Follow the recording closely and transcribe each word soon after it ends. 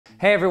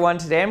Hey everyone,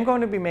 today I'm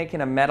going to be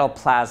making a metal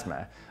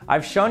plasma.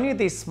 I've shown you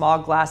these small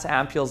glass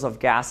ampules of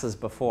gases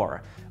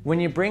before. When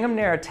you bring them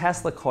near a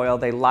Tesla coil,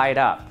 they light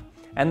up.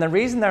 And the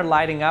reason they're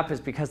lighting up is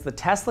because the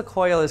Tesla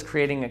coil is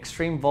creating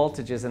extreme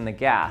voltages in the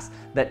gas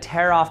that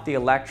tear off the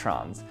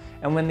electrons.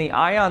 And when the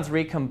ions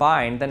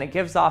recombine, then it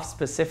gives off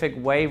specific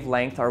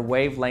wavelength or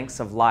wavelengths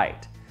of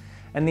light.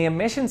 And the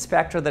emission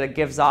spectra that it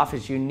gives off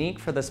is unique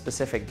for the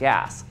specific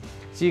gas.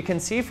 So you can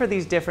see for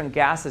these different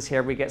gases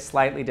here, we get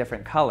slightly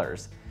different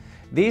colors.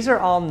 These are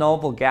all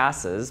noble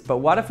gases, but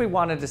what if we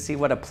wanted to see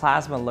what a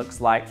plasma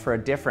looks like for a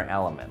different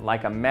element,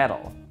 like a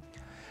metal?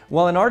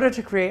 Well, in order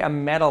to create a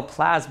metal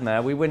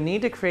plasma, we would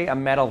need to create a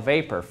metal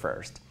vapor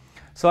first.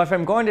 So if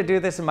I'm going to do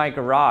this in my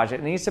garage,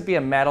 it needs to be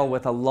a metal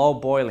with a low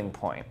boiling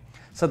point,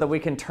 so that we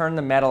can turn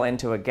the metal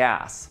into a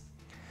gas.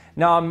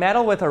 Now, a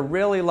metal with a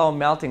really low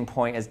melting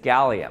point is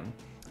gallium,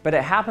 but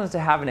it happens to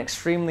have an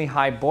extremely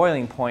high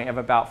boiling point of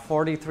about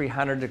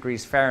 4,300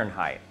 degrees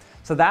Fahrenheit,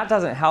 so that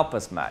doesn't help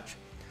us much.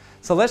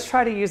 So let's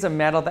try to use a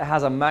metal that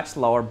has a much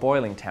lower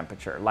boiling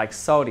temperature, like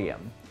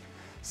sodium.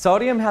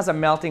 Sodium has a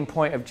melting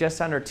point of just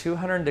under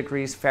 200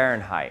 degrees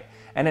Fahrenheit,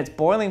 and its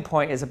boiling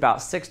point is about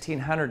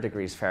 1,600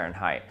 degrees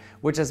Fahrenheit,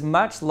 which is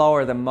much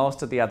lower than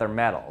most of the other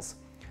metals,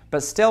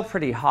 but still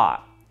pretty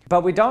hot.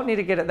 But we don't need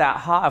to get it that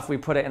hot if we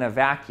put it in a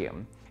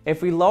vacuum.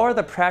 If we lower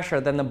the pressure,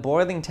 then the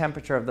boiling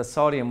temperature of the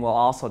sodium will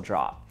also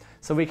drop.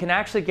 So we can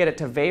actually get it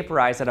to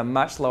vaporize at a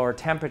much lower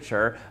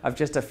temperature of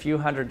just a few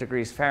hundred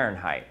degrees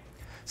Fahrenheit.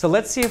 So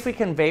let's see if we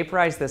can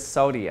vaporize this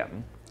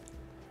sodium.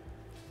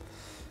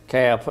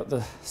 Okay, I'll put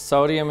the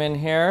sodium in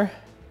here.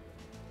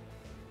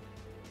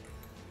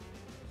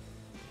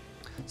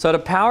 So to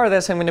power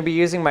this, I'm going to be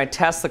using my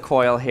Tesla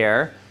coil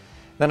here.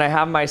 Then I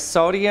have my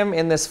sodium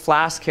in this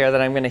flask here that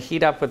I'm going to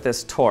heat up with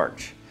this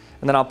torch.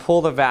 And then I'll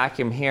pull the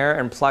vacuum here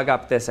and plug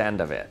up this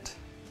end of it.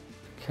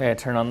 Okay,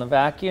 turn on the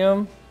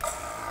vacuum.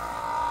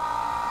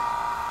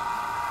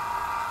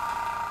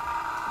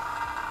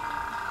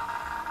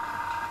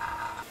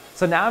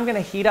 So now I'm going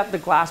to heat up the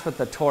glass with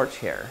the torch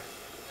here.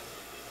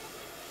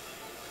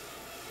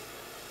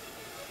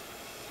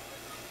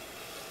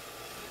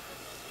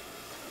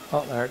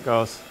 Oh, there it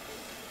goes.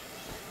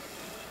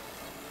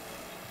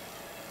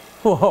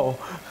 Whoa.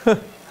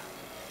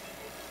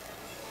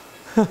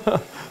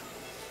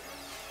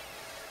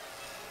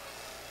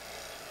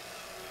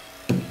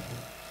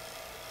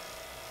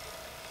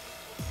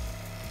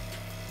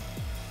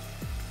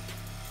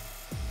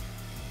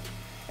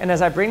 And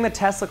as I bring the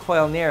Tesla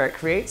coil near, it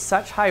creates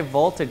such high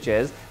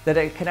voltages that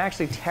it can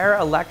actually tear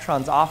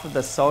electrons off of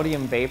the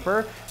sodium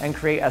vapor and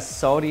create a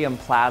sodium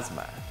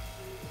plasma.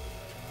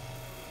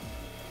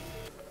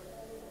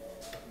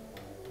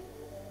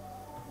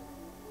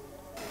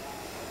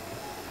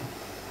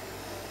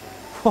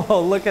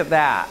 Whoa, look at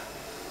that.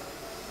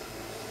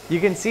 You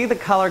can see the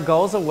color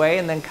goes away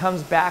and then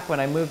comes back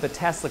when I move the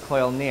Tesla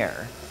coil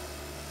near.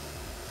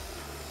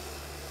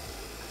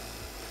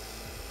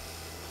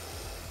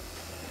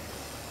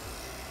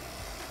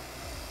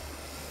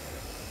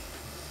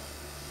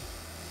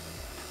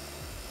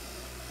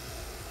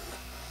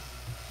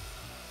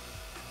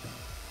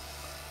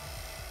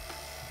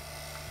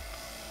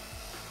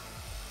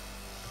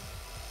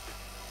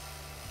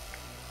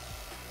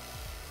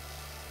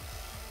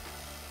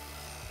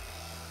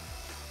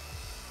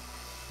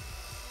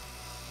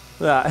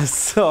 That is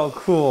so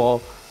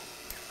cool.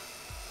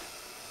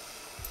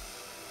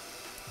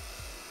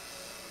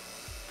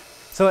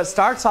 So it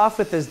starts off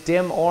with this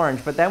dim orange,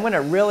 but then when it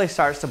really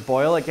starts to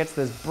boil, it gets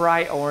this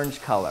bright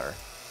orange color.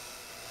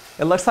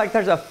 It looks like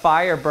there's a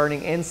fire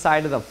burning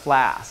inside of the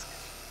flask.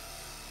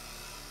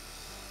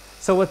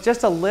 So with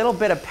just a little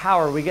bit of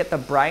power, we get the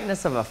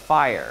brightness of a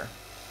fire.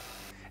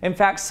 In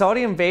fact,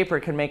 sodium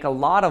vapor can make a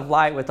lot of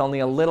light with only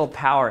a little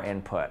power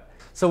input.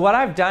 So what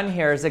I've done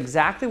here is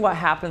exactly what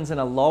happens in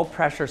a low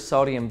pressure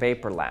sodium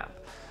vapor lamp.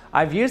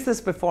 I've used this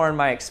before in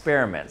my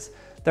experiments.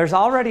 There's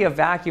already a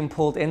vacuum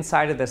pulled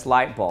inside of this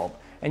light bulb,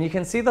 and you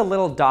can see the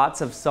little dots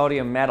of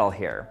sodium metal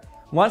here.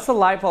 Once the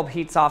light bulb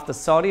heats off, the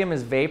sodium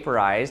is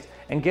vaporized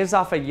and gives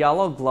off a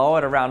yellow glow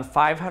at around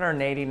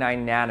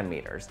 589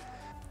 nanometers.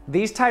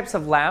 These types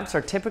of lamps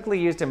are typically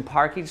used in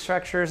parking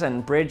structures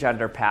and bridge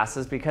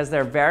underpasses because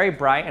they're very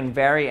bright and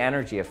very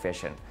energy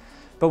efficient.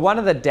 But one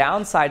of the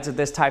downsides of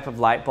this type of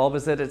light bulb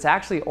is that it's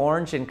actually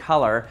orange in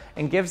color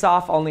and gives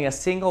off only a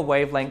single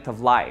wavelength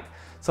of light.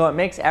 So it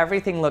makes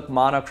everything look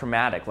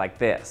monochromatic like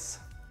this.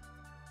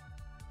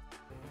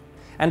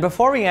 And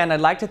before we end,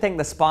 I'd like to thank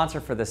the sponsor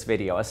for this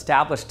video,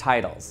 Established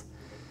Titles.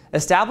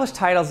 Established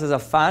Titles is a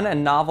fun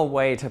and novel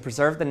way to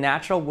preserve the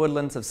natural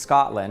woodlands of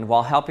Scotland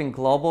while helping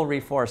global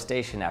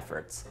reforestation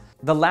efforts.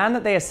 The land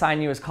that they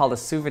assign you is called a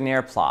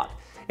souvenir plot.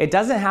 It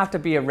doesn't have to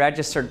be a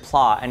registered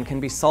plot and can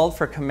be sold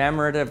for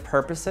commemorative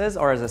purposes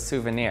or as a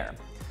souvenir.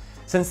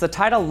 Since the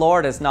title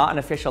Lord is not an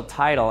official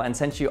title and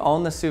since you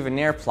own the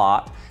souvenir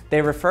plot, they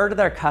refer to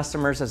their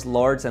customers as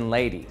lords and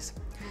ladies.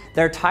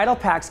 Their title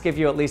packs give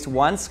you at least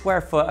 1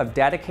 square foot of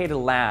dedicated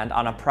land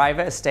on a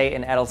private estate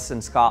in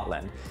Edelston,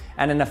 Scotland,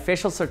 and an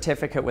official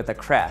certificate with a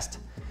crest.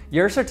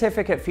 Your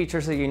certificate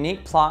features a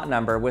unique plot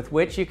number with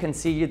which you can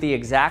see the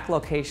exact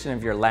location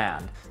of your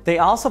land. They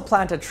also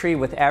plant a tree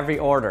with every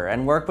order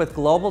and work with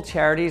global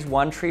charities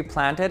One Tree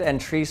Planted and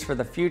Trees for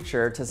the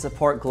Future to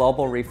support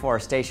global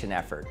reforestation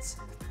efforts.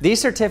 These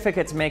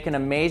certificates make an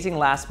amazing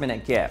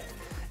last-minute gift.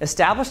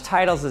 Established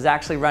Titles is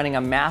actually running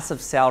a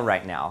massive sale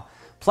right now.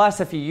 Plus,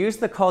 if you use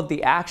the code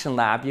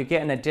TheActionLab, you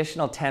get an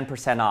additional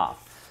 10%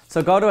 off.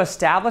 So go to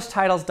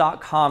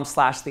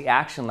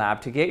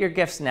establishedtitles.com/theactionlab to get your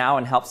gifts now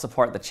and help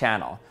support the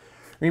channel.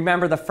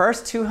 Remember, the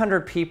first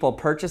 200 people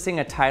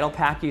purchasing a title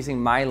pack using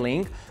my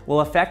link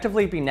will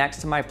effectively be next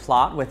to my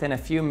plot within a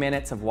few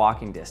minutes of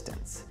walking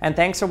distance. And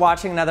thanks for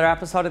watching another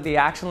episode of The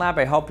Action Lab.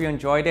 I hope you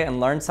enjoyed it and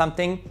learned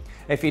something.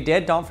 If you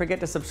did, don't forget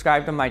to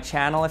subscribe to my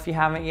channel if you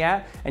haven't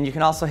yet. And you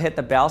can also hit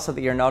the bell so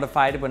that you're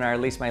notified when I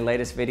release my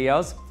latest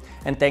videos.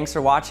 And thanks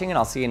for watching, and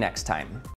I'll see you next time.